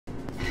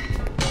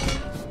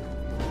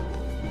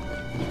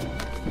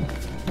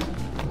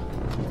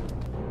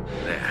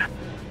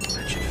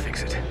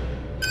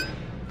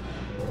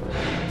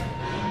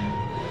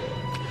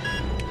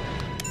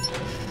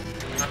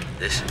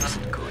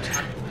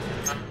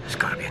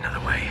gotta be another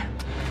way.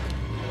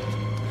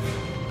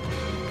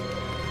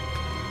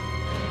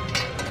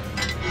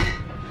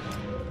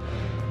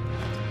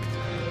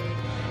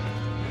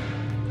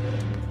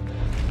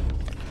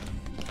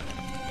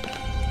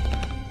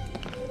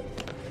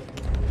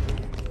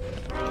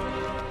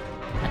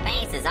 The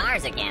base is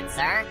ours again,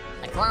 sir.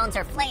 The clones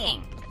are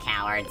fleeing.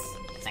 Cowards.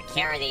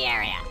 Secure the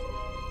area.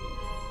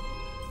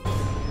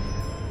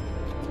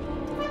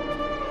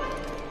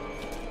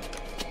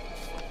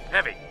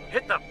 Hevy,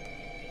 hit them!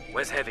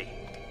 Where's Hevy?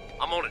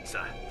 I'm on it,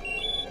 sir.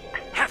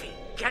 Hevy,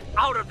 get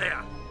out of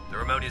there! The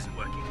remote isn't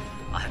working.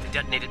 I'll have to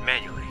detonate it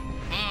manually.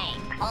 Hey,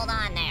 hold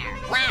on there.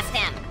 Blast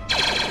him!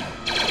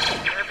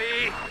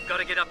 Hevy, we've got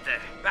to get up there.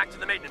 Back to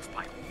the maintenance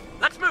pipe.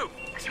 Let's move!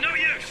 It's no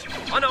use!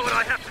 I know what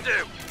I have to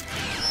do!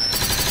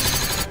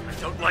 I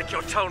don't like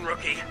your tone,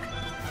 rookie.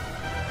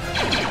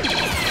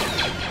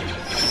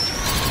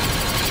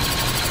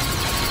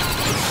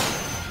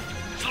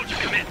 Soldier,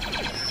 come in.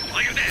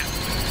 Are you there?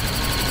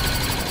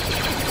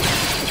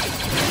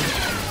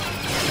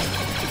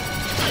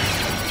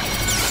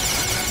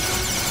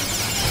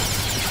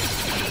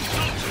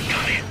 Soldier,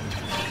 come in!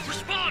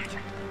 Respond!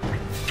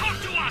 Talk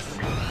to us!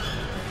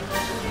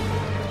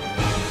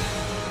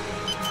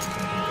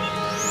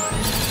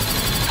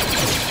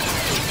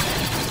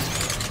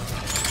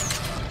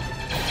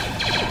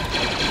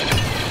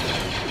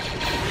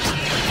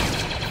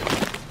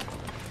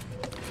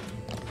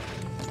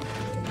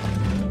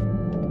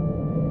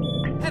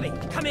 Hevy,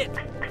 come in!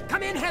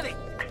 Come in, Hevy!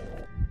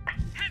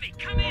 Hevy,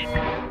 come in!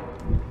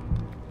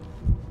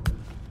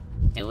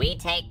 Do we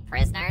take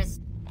prisoners?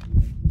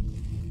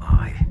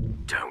 I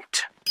don't